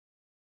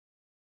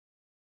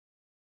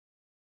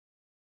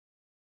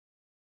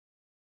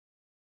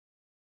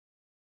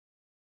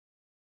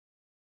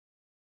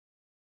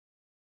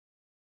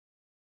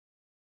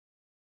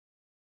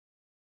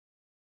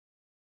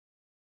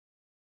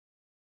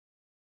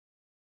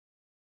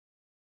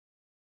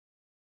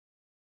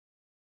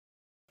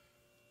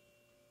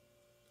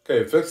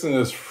Okay, fixing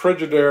this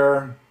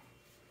Frigidaire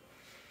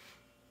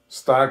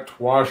stacked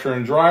washer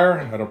and dryer.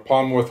 Had a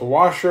problem with the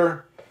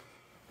washer.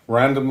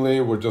 Randomly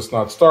would just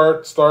not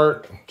start,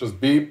 just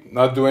beep,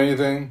 not do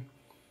anything.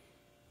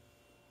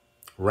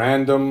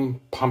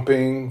 Random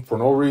pumping for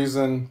no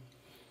reason.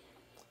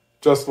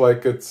 Just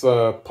like it's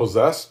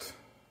possessed.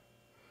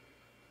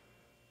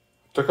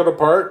 Took it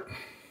apart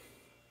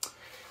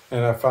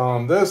and I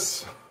found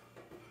this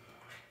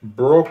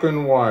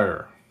broken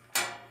wire.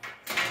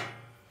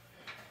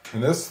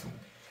 And this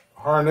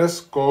harness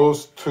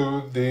goes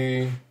to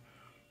the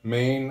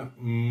main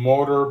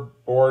motor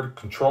board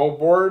control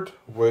board,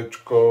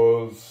 which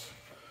goes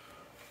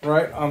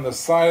right on the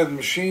side of the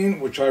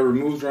machine, which I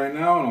removed right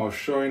now and I'll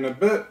show you in a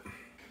bit.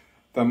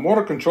 The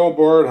motor control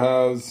board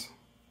has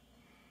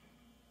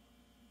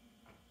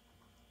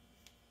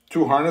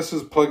two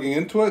harnesses plugging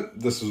into it.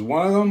 This is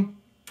one of them.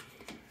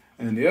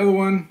 And the other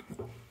one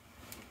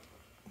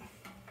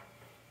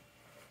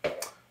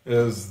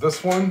is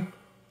this one.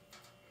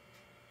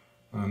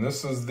 And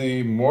this is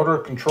the motor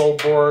control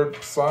board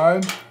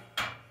side.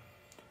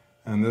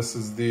 And this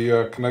is the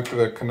connector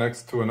that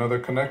connects to another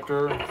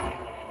connector.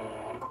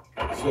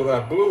 So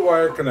that blue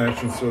wire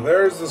connection. So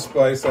there's the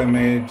splice I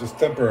made just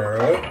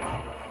temporarily.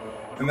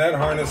 And that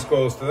harness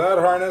goes to that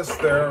harness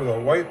there, the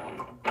white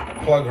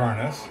plug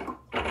harness.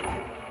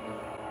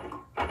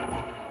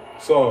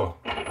 So,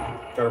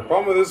 got a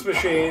problem with this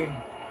machine.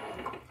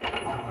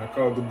 I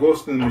call it the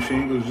ghost in the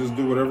machine because it just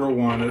do whatever it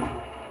wanted.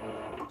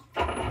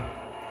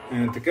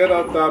 And to get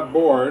out that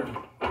board,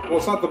 well,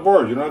 it's not the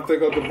board. You don't have to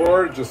take out the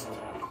board. Just,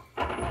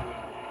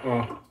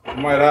 well, you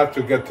might have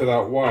to get to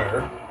that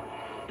wire.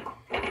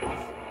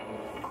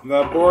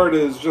 That board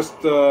is just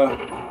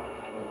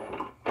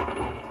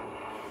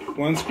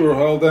one screw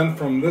held in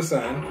from this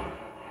end.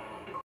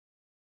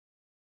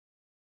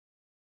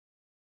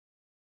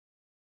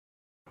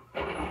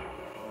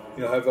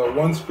 You'll have that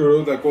one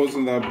screw that goes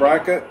in that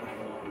bracket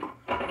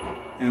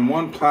and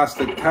one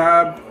plastic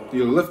tab.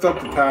 You lift up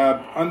the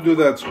tab, undo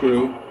that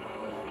screw,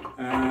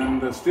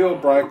 and the steel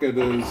bracket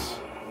is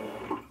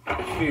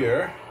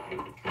here.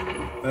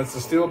 That's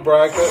the steel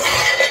bracket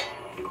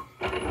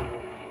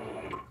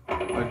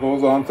that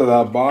goes onto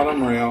that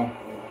bottom rail.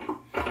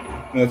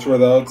 That's where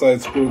the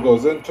outside screw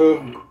goes into,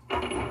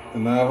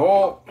 in that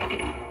hole.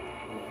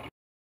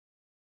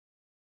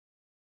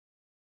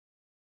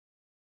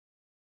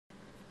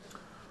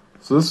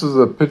 So this is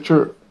a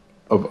picture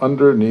of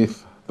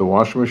underneath the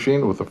washing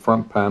machine with the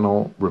front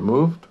panel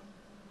removed.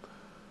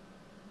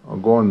 I'll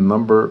go in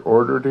number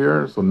ordered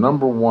here. So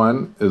number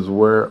 1 is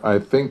where I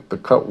think the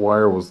cut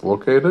wire was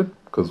located,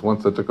 because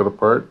once I took it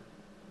apart,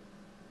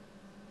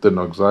 didn't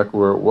know exactly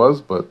where it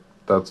was, but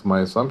that's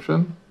my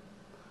assumption.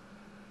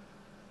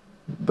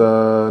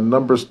 The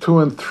numbers 2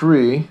 and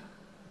 3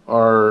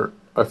 are,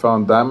 I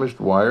found damaged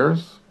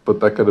wires,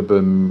 but that could have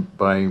been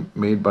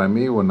made by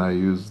me when I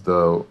used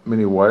the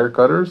mini wire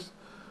cutters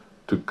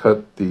to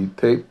cut the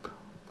tape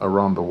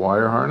around the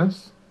wire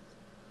harness.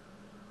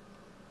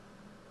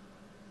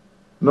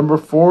 Number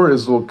 4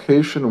 is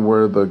location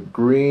where the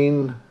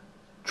green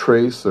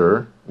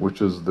tracer,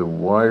 which is the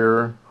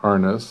wire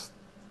harness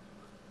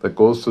that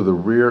goes to the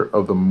rear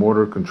of the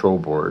motor control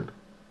board.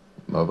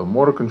 Now the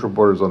motor control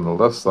board is on the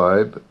left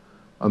side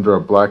under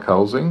a black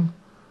housing,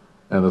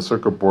 and the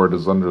circuit board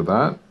is under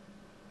that.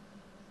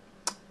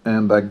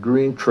 And that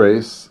green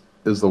trace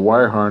is the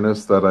wire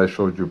harness that I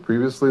showed you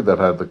previously that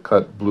had the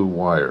cut blue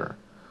wire.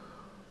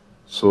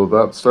 So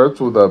that starts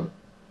with a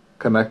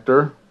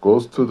connector,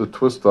 goes to the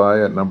twist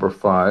eye at number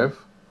 5,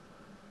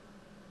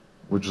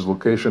 which is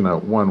location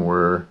at 1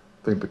 where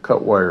I think the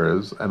cut wire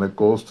is, and it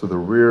goes to the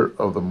rear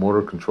of the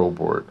motor control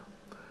board.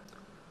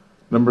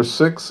 Number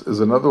 6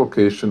 is another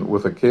location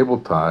with a cable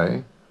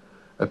tie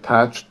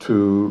attached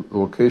to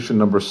location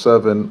number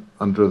 7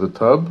 under the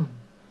tub.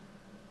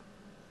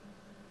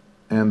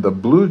 And the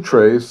blue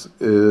trace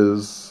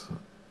is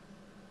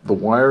the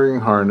wiring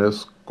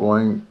harness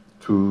going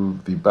to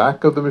the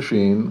back of the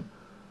machine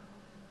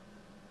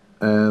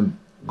and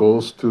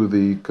goes to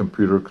the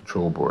computer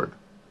control board,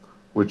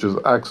 which is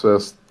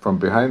accessed from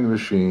behind the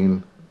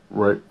machine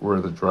right where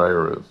the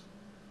dryer is.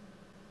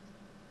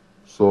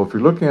 So if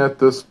you're looking at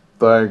this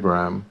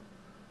diagram,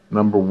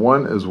 number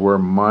 1 is where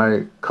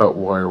my cut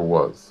wire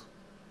was.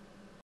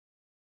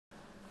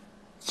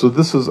 So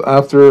this is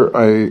after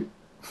I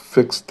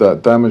fixed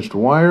that damaged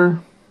wire.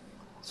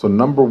 So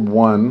number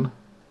 1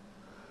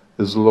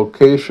 is the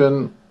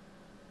location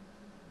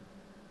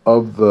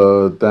of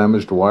the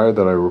damaged wire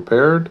that I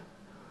repaired.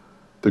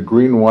 The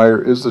green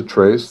wire is the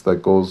trace that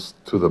goes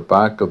to the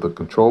back of the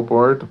control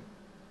board.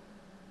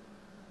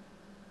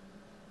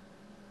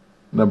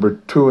 Number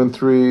 2 and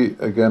 3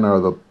 again are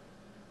the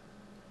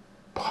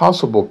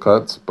possible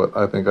cuts, but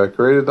I think I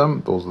created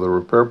them. Those are the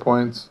repair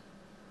points.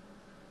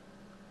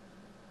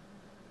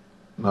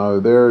 Now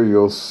there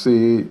you'll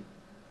see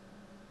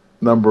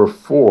number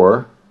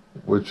 4,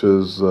 which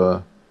is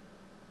the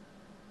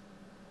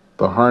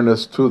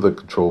harness to the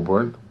control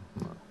board.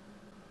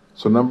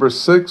 So number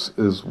 6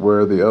 is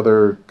where the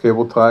other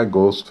cable tie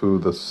goes to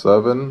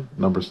the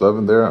number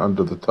 7 there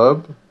under the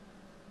tub.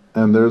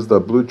 and there's the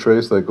blue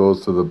trace that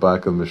goes to the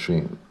back of the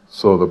machine.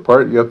 So the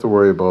part you have to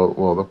worry about,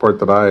 well, the part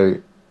that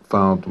I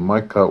found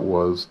my cut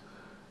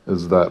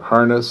is that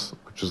harness,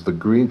 which is the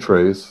green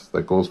trace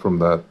that goes from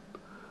that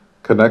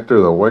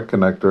connector, the white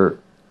connector,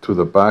 to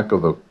the back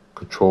of the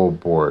control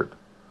board,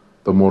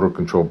 the motor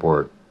control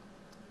board.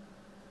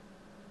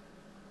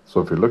 So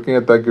if you're looking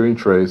at that green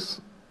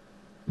trace,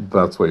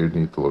 that's what you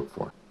need to look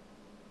for.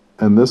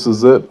 And this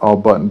is it, all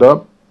buttoned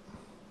up.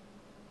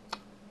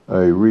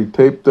 I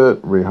retaped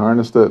it,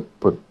 reharnessed it,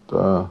 put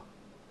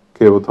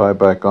cable tie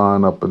back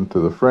on up into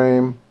the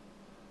frame,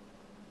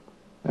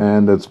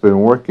 and it's been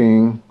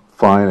working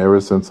fine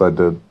ever since I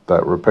did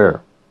that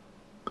repair.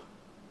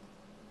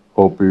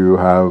 Hope you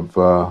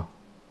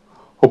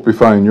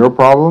find your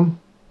problem.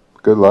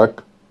 Good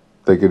luck.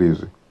 Take it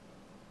easy.